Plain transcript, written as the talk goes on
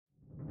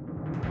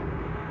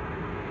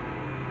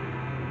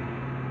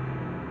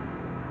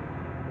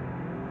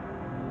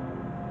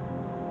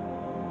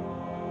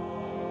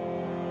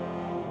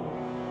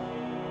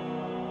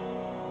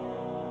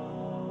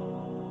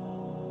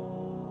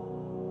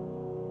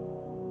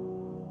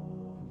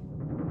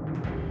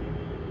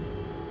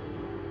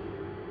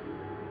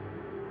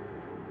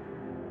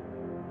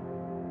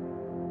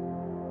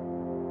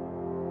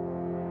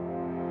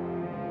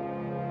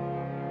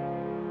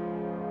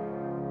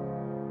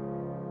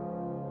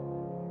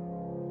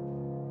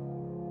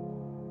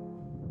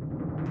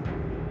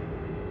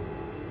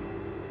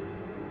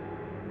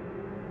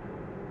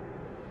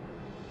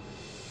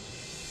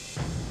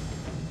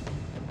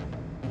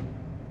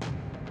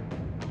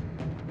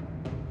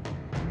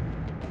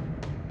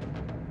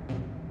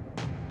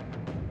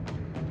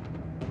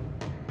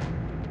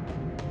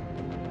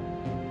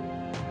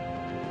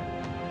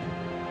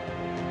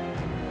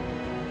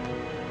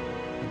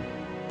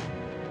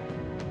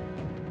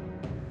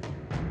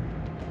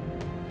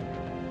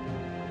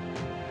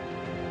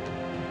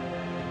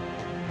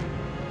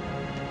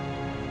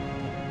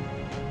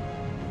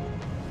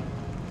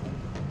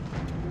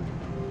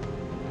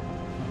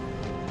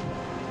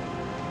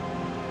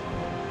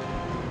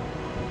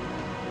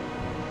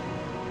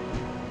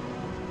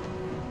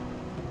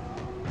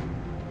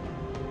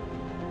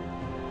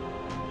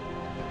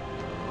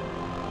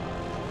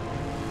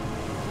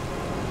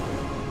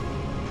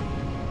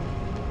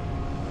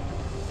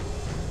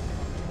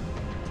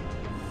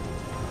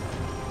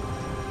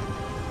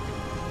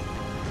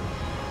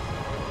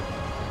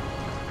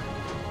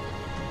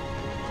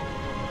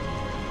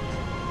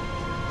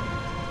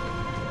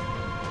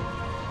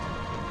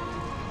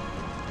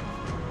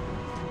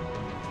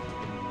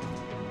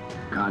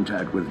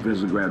Contact with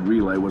Visegrad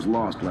Relay was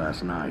lost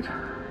last night.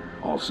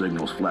 All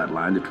signals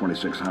flatlined at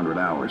 2600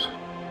 hours.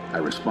 I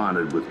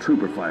responded with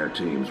trooper fire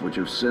teams, which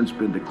have since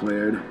been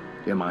declared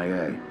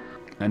MIA.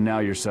 And now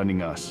you're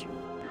sending us.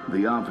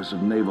 The Office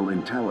of Naval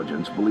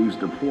Intelligence believes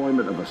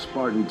deployment of a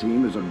Spartan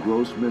team is a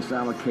gross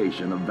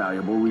misallocation of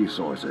valuable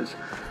resources.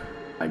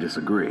 I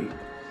disagree.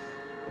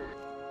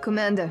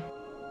 Commander.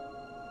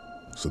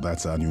 So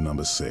that's our new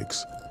number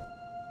 6.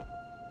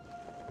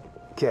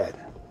 Cat,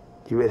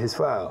 you read his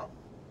file?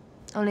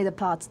 Only the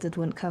parts that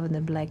weren't covered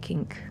in black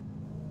ink.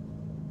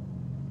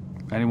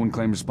 Anyone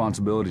claim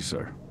responsibility,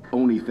 sir?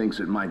 Oni thinks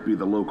it might be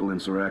the local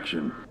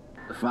insurrection.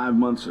 5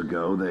 months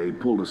ago, they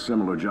pulled a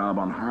similar job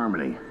on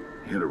Harmony.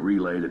 Hit a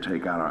relay to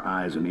take out our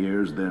eyes and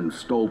ears, then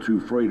stole 2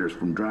 freighters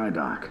from dry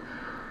dock.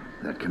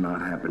 That cannot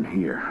happen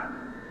here.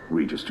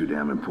 Reach is too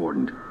damn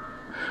important.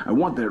 I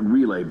want that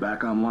relay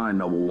back online,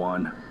 Noble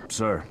One.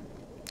 Sir,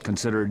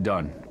 consider it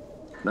done.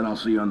 Then I'll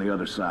see you on the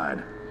other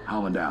side.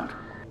 Holland out.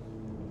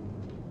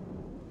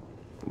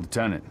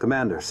 Lieutenant.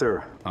 Commander,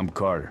 sir. I'm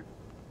Carter,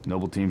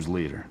 Noble Team's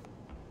leader.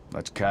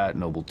 That's Kat,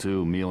 Noble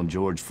 2, Emil and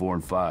George 4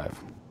 and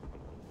 5.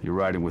 You're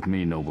riding with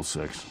me, Noble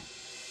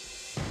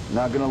 6.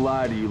 Not gonna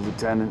lie to you,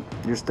 Lieutenant.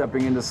 You're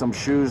stepping into some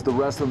shoes the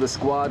rest of the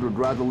squad would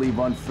rather leave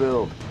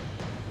unfilled.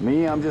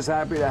 Me, I'm just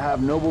happy to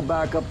have Noble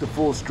back up to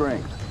full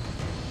strength.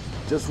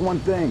 Just one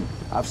thing,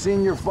 I've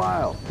seen your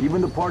file,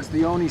 even the parts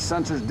the Oni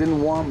censors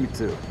didn't want me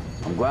to.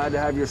 I'm glad to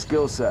have your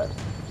skill set.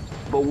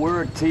 But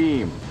we're a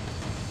team.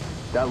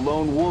 That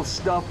lone wolf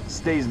stuff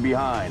stays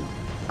behind.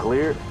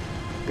 Clear?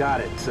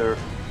 Got it, sir.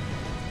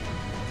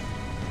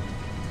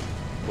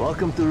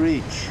 Welcome to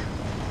Reach.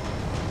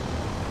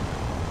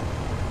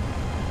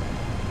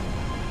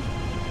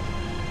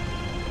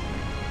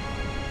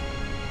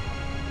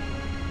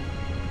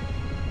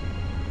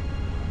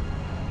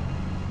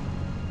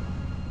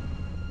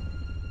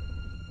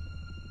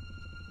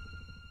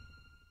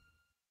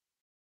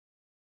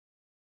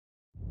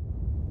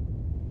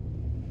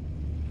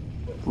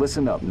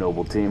 Listen up,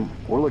 Noble Team.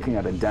 We're looking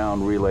at a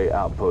down relay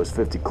outpost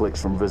 50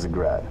 clicks from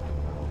Visegrad.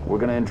 We're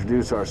gonna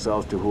introduce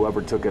ourselves to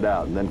whoever took it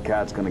out, and then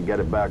Kat's gonna get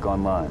it back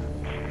online.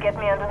 Get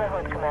me under the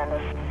hood, Commander.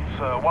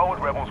 Sir, why would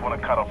rebels want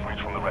to cut off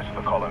Reach from the rest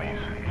of the colonies?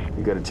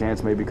 You got a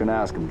chance, maybe you can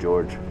ask him,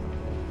 George.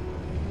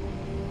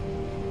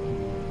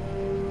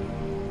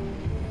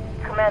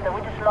 Commander,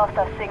 we just lost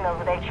our signal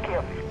with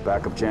HQ.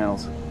 Backup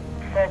channels?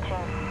 Searching.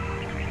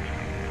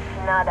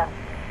 Nada.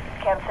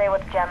 Can't say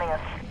what's jamming us.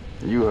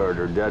 You heard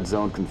her. Dead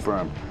zone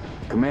confirmed.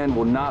 Command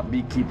will not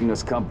be keeping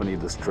us company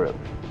this trip.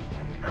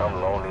 I'm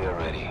lonely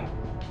already.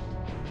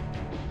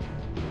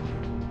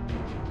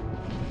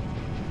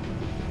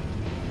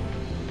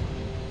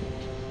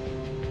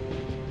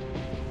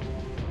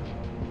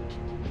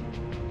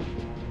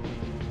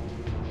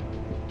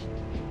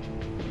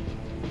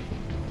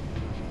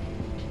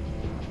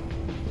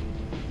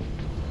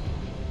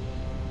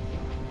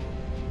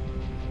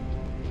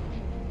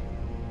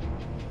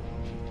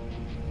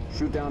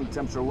 Shoot-down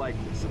attempts are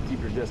likely, so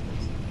keep your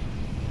distance.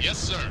 Yes,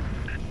 sir.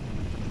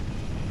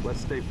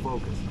 Let's stay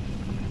focused.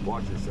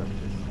 Watch your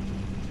sectors.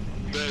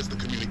 There's the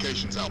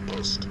communications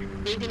outpost.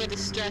 Reading a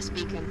distress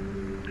beacon.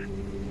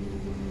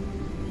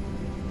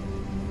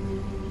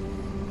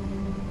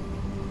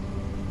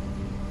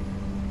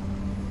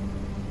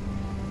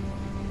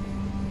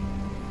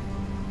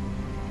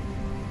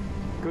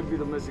 Could be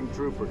the missing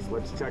troopers.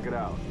 Let's check it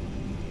out.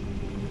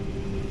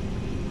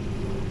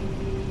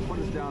 What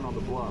is down on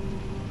the bluff?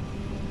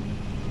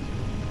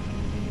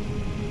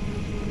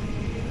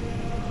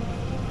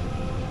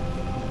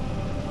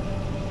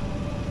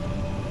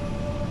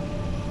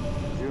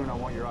 June, I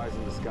want your eyes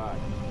in the sky.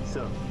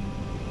 Sir.